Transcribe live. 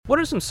What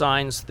are some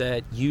signs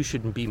that you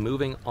should be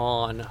moving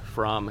on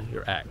from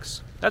your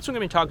ex? That's what I'm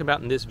going to be talking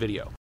about in this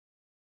video.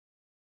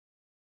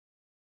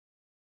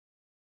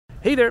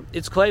 Hey there,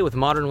 it's Clay with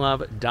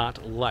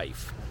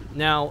modernlove.life.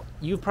 Now,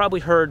 you've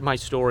probably heard my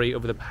story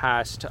over the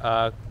past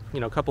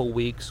couple of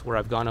weeks where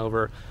I've gone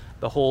over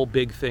the whole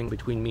big thing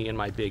between me and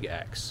my big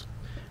ex.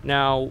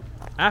 Now,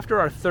 after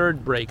our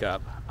third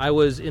breakup, I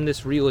was in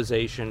this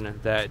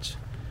realization that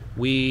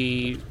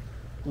we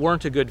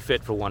weren't a good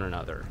fit for one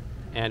another,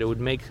 and it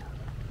would make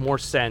more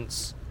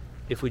sense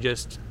if we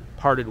just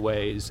parted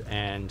ways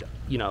and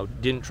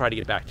didn't try to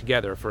get back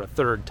together for a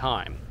third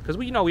time, because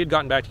we had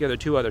gotten back together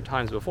 2 other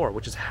times before,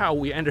 which is how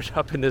we ended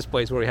up in this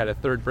place where we had a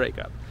third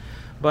breakup.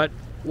 But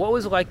what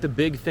was like the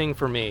big thing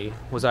for me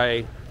was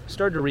I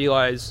started to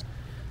realize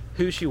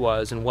who she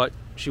was and what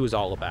she was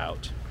all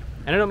about.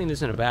 And I don't mean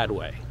this in a bad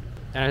way.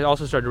 And I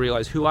also started to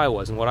realize who I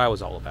was and what I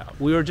was all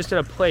about. We were just at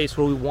a place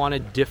where we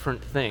wanted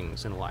different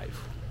things in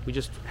life. We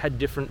just had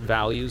different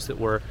values that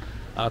were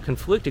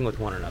conflicting with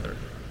one another.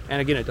 And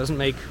again, it doesn't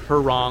make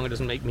her wrong, it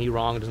doesn't make me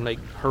wrong, it doesn't make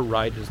her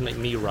right, it doesn't make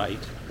me right.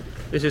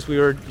 It's just we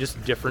were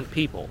just different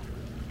people.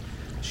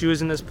 She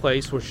was in this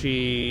place where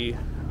she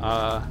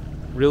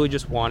really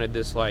just wanted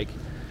this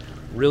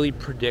really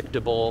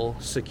predictable,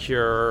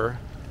 secure,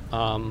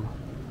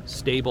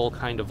 stable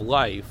kind of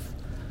life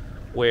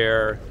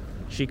where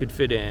she could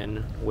fit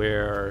in,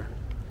 where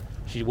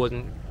she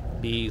wouldn't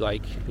be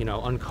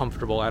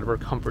uncomfortable out of her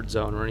comfort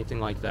zone or anything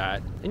like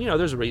that. And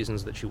there's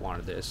reasons that she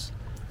wanted this.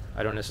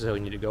 I don't necessarily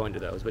need to go into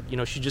those, but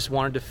she just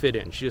wanted to fit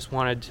in. She just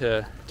wanted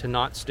to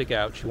not stick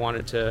out. She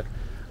wanted to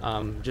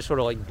just sort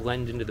of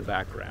blend into the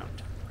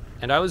background.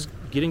 And I was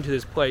getting to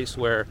this place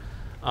where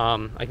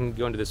I can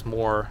go into this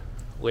more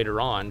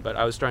later on, but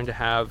I was starting to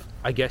have,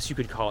 I guess you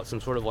could call it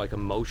some sort of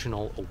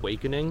emotional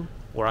awakening,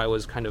 where I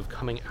was kind of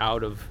coming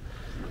out of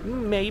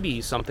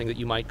maybe something that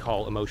you might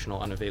call emotional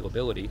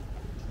unavailability.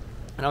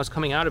 And I was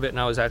coming out of it, and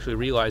I was actually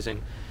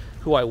realizing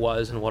who I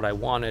was and what I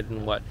wanted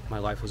and what my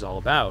life was all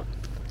about.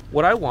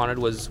 What I wanted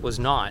was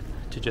not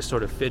to just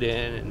sort of fit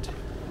in and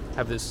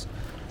have this,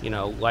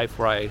 life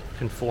where I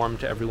conform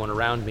to everyone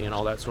around me and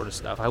all that sort of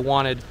stuff. I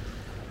wanted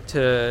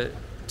to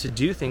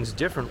do things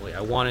differently.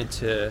 I wanted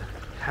to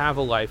have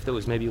a life that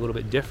was maybe a little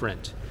bit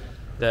different,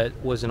 that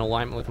was in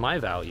alignment with my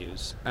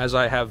values. As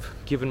I have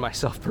given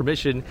myself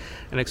permission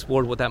and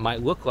explored what that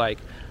might look like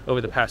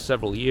over the past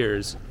several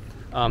years,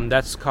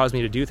 that's caused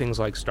me to do things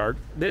like start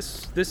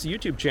this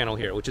YouTube channel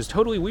here, which is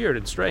totally weird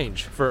and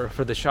strange for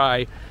the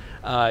shy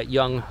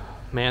young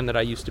man that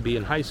I used to be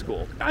in high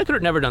school. I could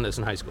have never done this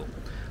in high school.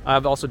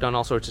 I've also done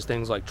all sorts of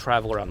things like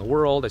travel around the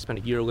world. I spent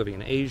a year living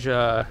in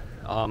Asia.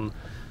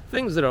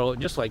 Things that are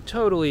just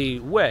totally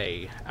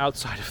way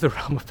outside of the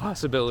realm of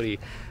possibility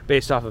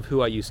based off of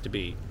who I used to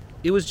be.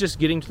 It was just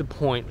getting to the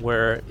point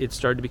where it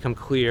started to become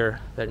clear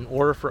that in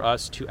order for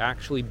us to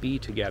actually be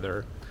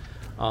together,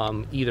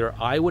 either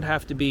I would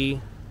have to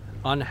be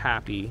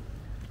unhappy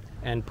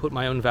and put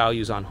my own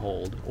values on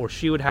hold, or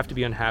she would have to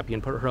be unhappy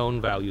and put her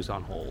own values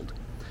on hold.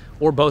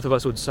 Or both of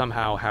us would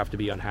somehow have to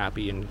be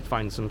unhappy and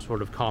find some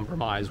sort of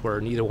compromise where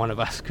neither one of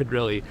us could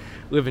really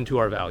live into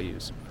our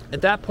values.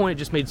 At that point, it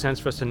just made sense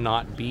for us to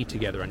not be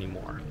together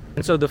anymore.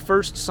 And so the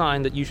first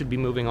sign that you should be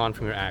moving on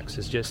from your ex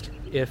is just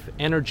if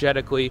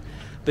energetically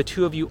the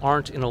two of you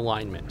aren't in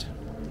alignment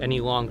any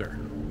longer.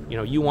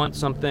 You want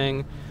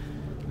something,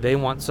 they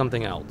want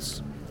something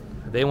else.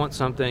 They want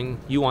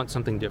something, you want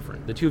something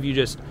different. The two of you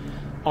just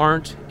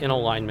aren't in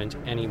alignment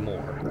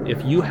anymore.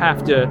 If you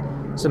have to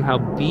somehow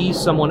be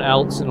someone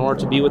else in order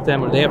to be with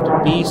them, or they have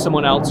to be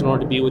someone else in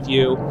order to be with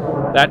you,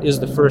 that is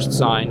the first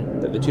sign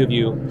that the two of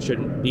you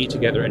shouldn't be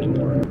together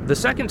anymore. The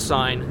second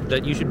sign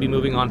that you should be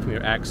moving on from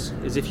your ex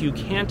is if you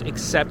can't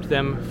accept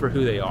them for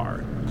who they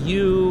are.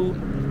 You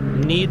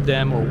need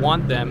them or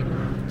want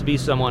them to be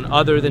someone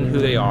other than who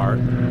they are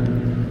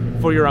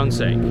for your own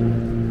sake.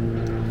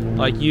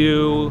 Like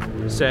you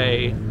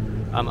say,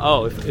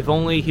 if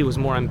only he was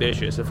more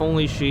ambitious, if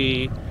only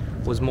she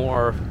was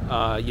more,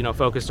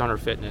 focused on her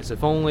fitness,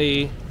 if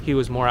only he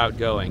was more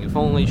outgoing, if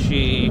only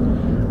she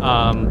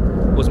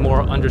was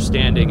more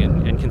understanding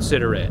and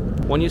considerate.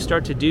 When you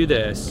start to do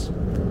this,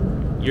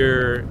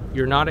 you're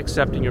not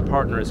accepting your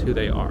partner as who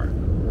they are.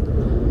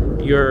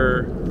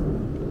 You're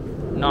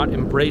not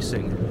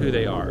embracing who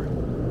they are.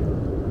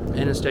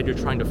 And instead you're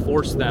trying to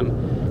force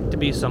them to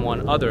be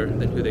someone other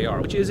than who they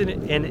are, which is an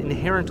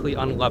inherently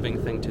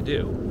unloving thing to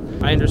do.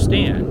 I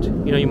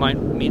understand. You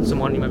might meet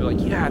someone, you might be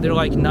like, yeah, they're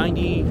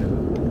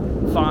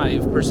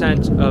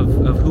 95%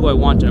 of who I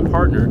want in a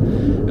partner.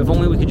 If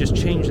only we could just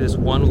change this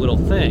one little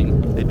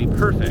thing, they'd be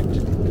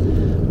perfect.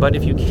 But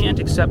if you can't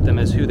accept them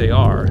as who they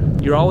are,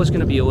 you're always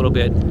going to be a little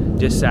bit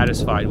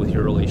dissatisfied with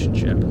your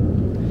relationship.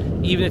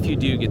 Even if you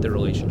do get the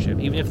relationship,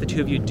 even if the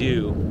two of you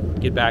do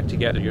get back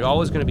together, you're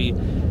always going to be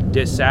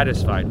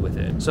dissatisfied with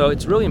it. So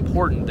it's really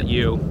important that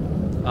you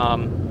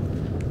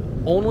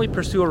only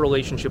pursue a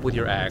relationship with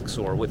your ex,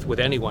 or with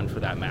anyone for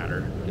that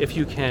matter, if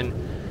you can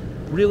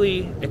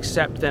really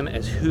accept them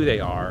as who they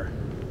are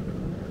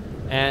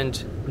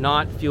and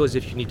not feel as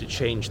if you need to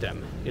change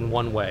them in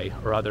one way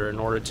or other in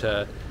order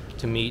to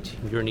meet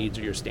your needs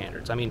or your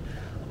standards. I mean,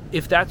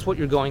 if that's what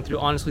you're going through,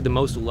 honestly, the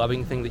most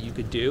loving thing that you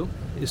could do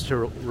is to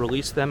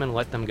release them and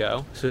let them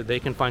go so that they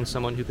can find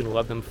someone who can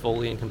love them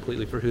fully and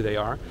completely for who they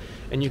are,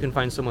 and you can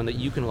find someone that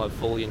you can love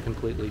fully and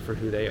completely for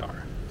who they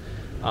are.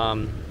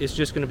 It's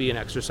just going to be an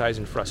exercise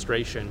in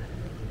frustration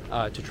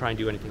to try and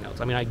do anything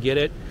else. I mean, I get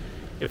it.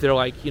 If they're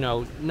like,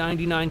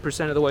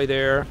 99% of the way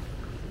there,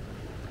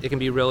 it can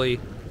be really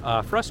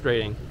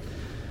frustrating.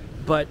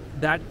 But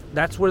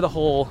that's where the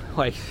whole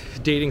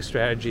dating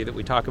strategy that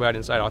we talk about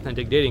inside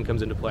Authentic Dating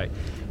comes into play.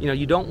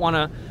 You don't want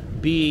to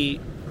be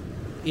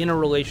in a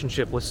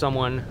relationship with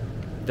someone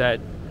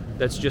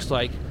that's just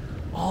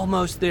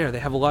almost there. They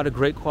have a lot of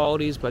great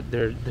qualities, but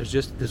there's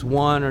just this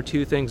one or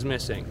two things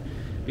missing,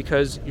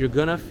 because you're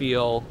gonna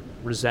feel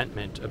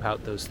resentment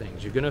about those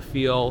things. You're gonna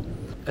feel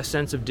a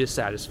sense of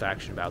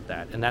dissatisfaction about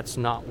that, and that's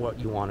not what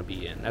you want to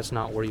be in. That's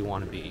not where you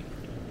want to be.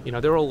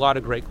 There were a lot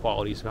of great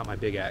qualities about my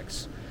big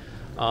ex.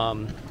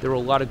 There were a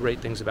lot of great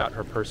things about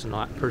her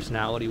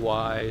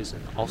personality-wise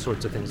and all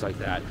sorts of things like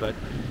that, but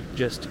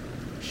just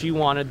she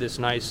wanted this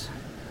nice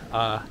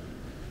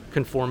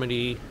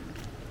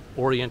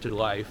conformity-oriented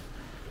life,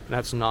 and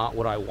that's not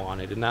what I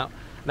wanted, and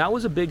that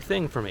was a big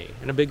thing for me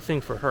and a big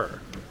thing for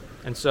her.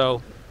 And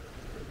so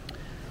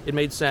it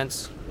made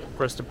sense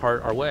for us to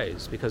part our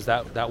ways, because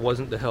that was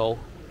the hill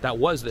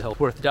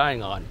worth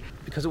dying on,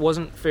 because it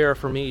wasn't fair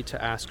for me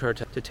to ask her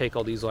to take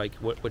all these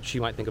what she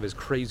might think of as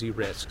crazy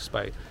risks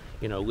by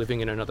living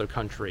in another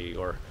country,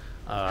 or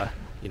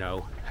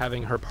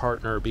having her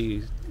partner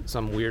be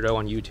some weirdo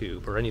on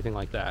YouTube or anything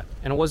like that.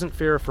 And it wasn't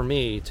fair for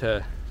me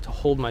to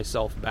hold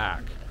myself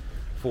back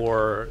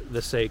for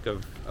the sake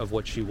of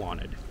what she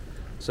wanted.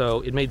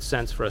 So it made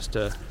sense for us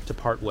to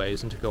part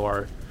ways and to go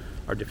our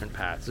different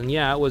paths. And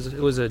yeah, it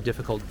was a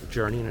difficult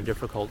journey and a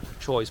difficult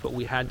choice, but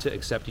we had to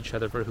accept each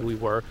other for who we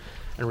were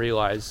and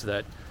realize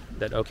that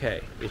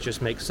okay, it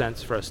just makes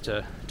sense for us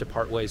to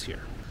part ways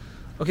here.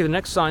 Okay, the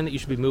next sign that you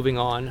should be moving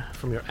on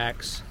from your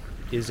ex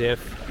is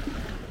if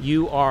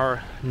you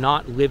are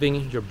not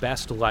living your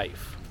best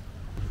life.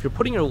 If you're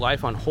putting your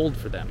life on hold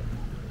for them,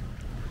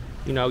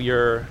 you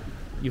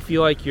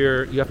feel like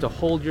you have to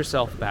hold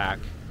yourself back.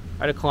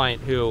 I had a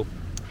client who,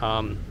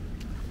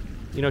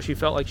 she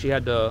felt like she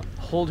had to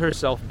hold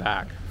herself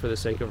back for the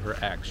sake of her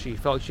ex. She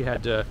felt like she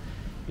had to,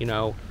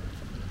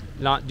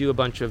 not do a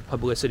bunch of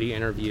publicity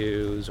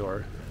interviews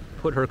or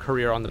put her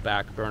career on the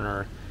back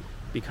burner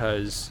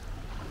because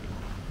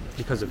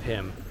of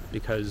him,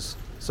 because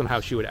somehow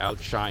she would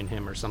outshine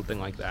him or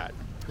something like that.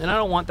 And I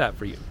don't want that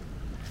for you.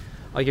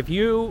 If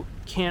you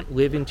can't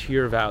live into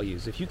your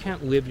values, if you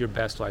can't live your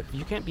best life, if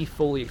you can't be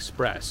fully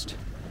expressed,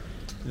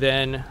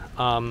 then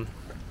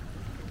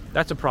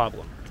that's a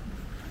problem.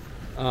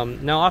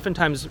 Now,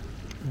 oftentimes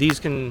these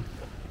can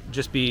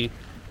just be,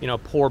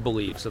 poor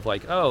beliefs of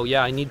oh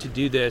yeah, I need to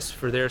do this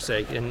for their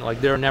sake, and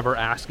they're never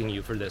asking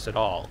you for this at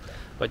all,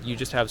 but you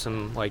just have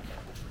some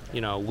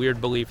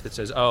weird belief that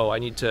says, oh, I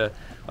need to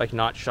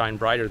not shine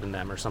brighter than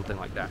them or something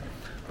like that.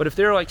 But if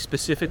they're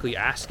specifically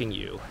asking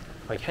you,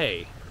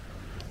 hey,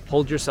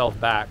 hold yourself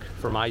back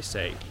for my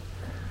sake,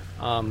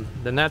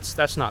 then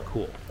that's not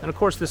cool. And of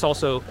course, this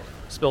also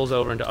spills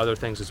over into other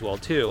things as well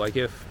too.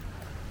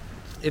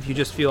 If you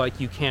just feel like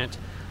you can't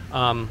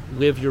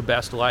live your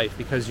best life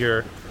because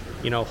you're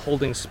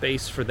holding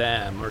space for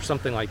them or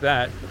something like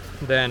that,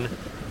 then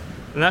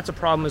that's a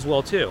problem as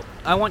well too.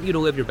 I want you to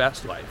live your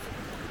best life.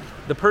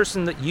 The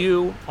person that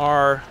you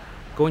are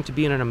going to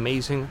be in an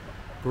amazing,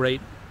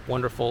 great,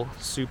 wonderful,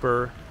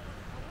 super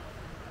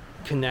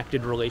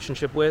connected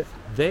relationship with,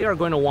 they are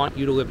going to want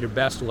you to live your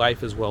best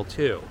life as well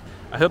too.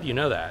 I hope you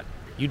know that.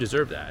 You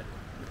deserve that.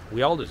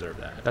 We all deserve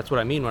that. That's what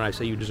I mean when I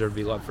say you deserve to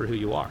be loved for who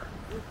you are.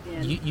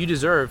 You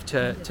deserve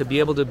to be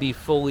able to be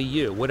fully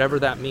you, whatever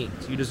that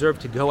means. You deserve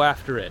to go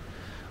after it,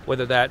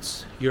 whether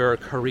that's your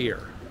career,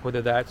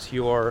 whether that's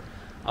your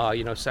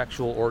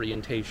sexual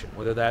orientation,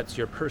 whether that's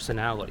your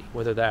personality,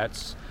 whether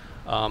that's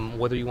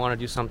whether you want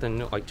to do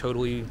something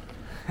totally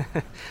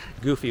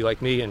goofy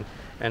like me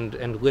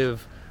and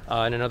live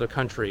in another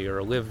country,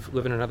 or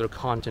live in another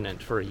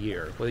continent for a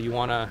year, whether you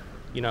want to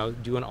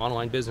do an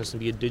online business and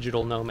be a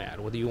digital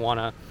nomad, whether you want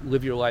to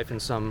live your life in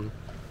some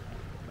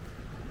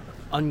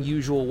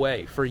unusual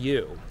way for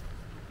you.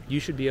 You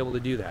should be able to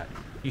do that.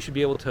 You should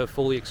be able to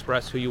fully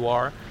express who you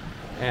are.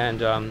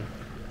 And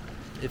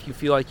if you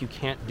feel like you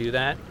can't do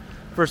that,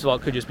 first of all,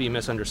 it could just be a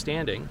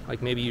misunderstanding.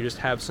 Maybe you just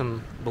have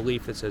some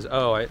belief that says,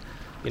 oh,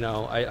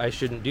 I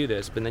shouldn't do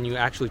this. But then you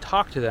actually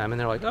talk to them and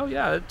they're like, oh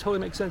yeah, that totally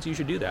makes sense. You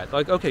should do that.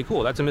 Okay,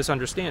 cool. That's a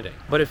misunderstanding.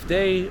 But if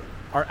they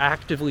are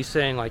actively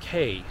saying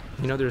hey,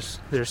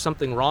 there's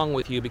something wrong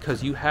with you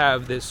because you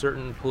have this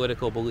certain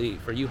political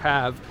belief, or you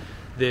have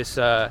this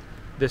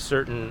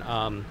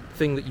certain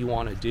thing that you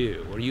want to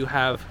do, or you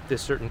have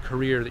this certain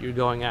career that you're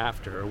going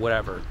after, or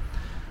whatever,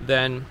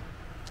 then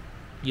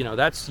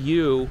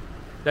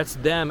that's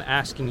them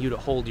asking you to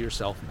hold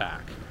yourself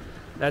back.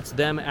 That's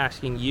them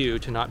asking you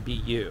to not be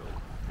you.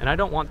 And I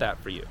don't want that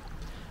for you.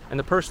 And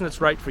the person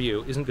that's right for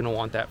you isn't going to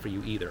want that for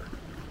you either.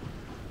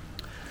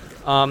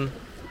 And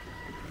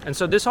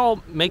so this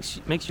all makes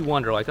you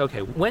wonder, like,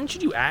 okay, when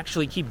should you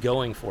actually keep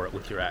going for it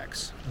with your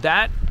ex?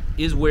 That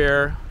is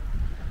where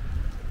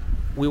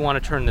we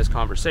want to turn this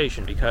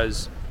conversation,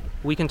 because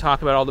we can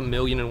talk about all the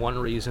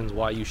 1,000,001 reasons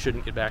why you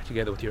shouldn't get back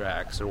together with your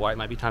ex, or why it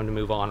might be time to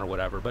move on or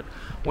whatever. But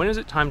when is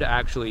it time to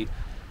actually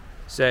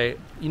say,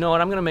 you know what,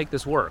 I'm going to make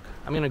this work.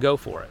 I'm going to go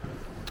for it.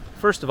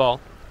 First of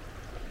all,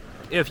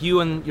 if you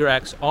and your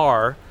ex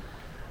are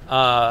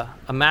a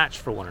match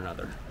for one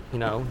another, you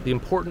know, the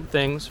important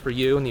things for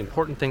you and the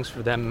important things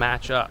for them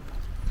match up.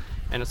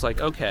 And it's like,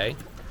 okay,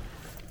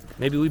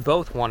 maybe we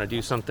both want to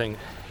do something,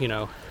 you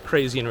know,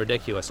 crazy and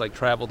ridiculous, like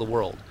travel the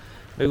world.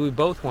 Maybe we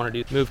both want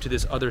to move to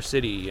this other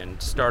city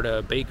and start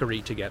a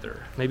bakery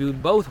together. Maybe we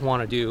both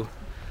want to do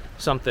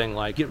something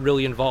like get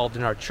really involved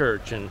in our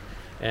church and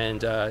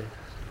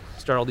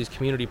start all these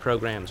community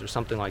programs or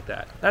something like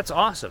that. That's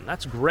awesome.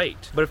 That's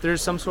great. But if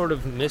there's some sort of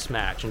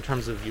mismatch in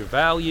terms of your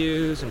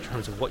values, in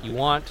terms of what you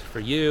want for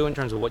you, in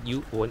terms of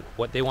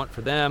what they want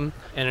for them,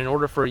 and in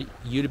order for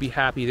you to be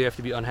happy, they have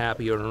to be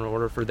unhappy, or in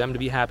order for them to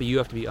be happy, you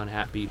have to be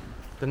unhappy,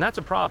 then that's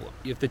a problem.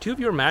 If the two of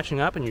you are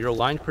matching up and you're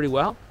aligned pretty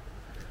well,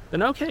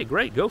 then okay,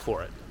 great, go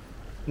for it.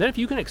 And then if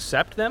you can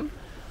accept them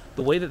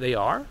the way that they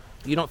are,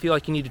 you don't feel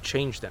like you need to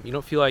change them. You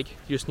don't feel like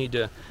you just need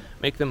to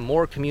make them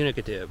more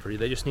communicative, or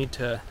they just need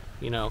to,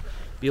 you know,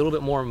 be a little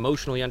bit more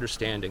emotionally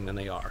understanding than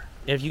they are.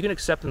 And if you can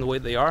accept them the way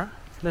they are,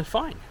 then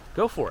fine,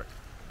 go for it.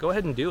 Go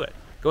ahead and do it.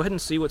 Go ahead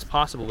and see what's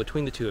possible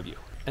between the two of you.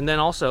 And then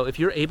also, if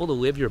you're able to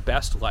live your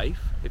best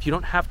life, if you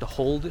don't have to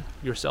hold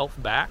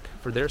yourself back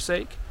for their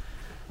sake,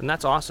 then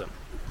that's awesome.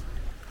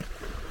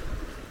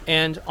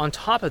 And on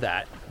top of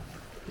that,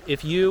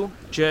 if you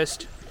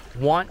just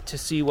want to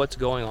see what's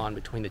going on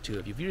between the two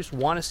of you, if you just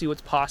want to see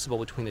what's possible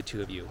between the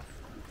two of you,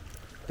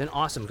 then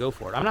awesome, go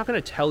for it. I'm not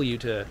going to tell you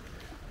to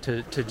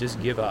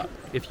just give up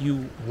if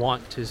you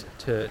want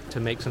to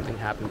make something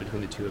happen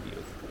between the two of you.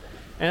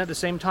 And at the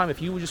same time,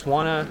 if you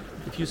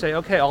say,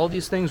 okay, all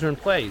these things are in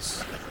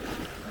place,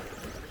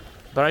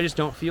 but I just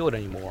don't feel it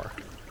anymore,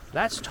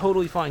 that's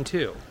totally fine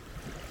too.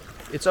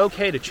 It's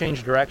okay to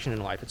change direction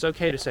in life. It's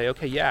okay to say,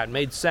 okay, yeah, it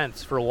made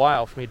sense for a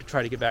while for me to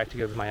try to get back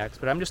together with my ex,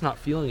 but I'm just not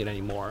feeling it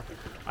anymore.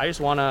 I just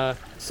want to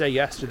say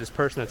yes to this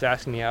person that's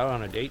asking me out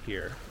on a date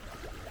here.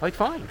 Like,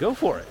 fine, go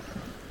for it.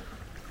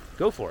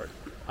 Go for it.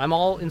 I'm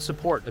all in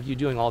support of you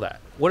doing all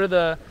that. What are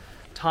the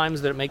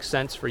times that it makes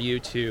sense for you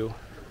to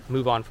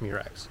move on from your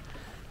ex?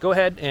 Go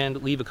ahead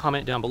and leave a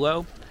comment down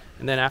below.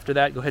 And then after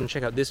that, go ahead and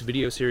check out this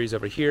video series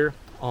over here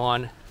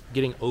on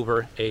getting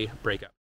over a breakup.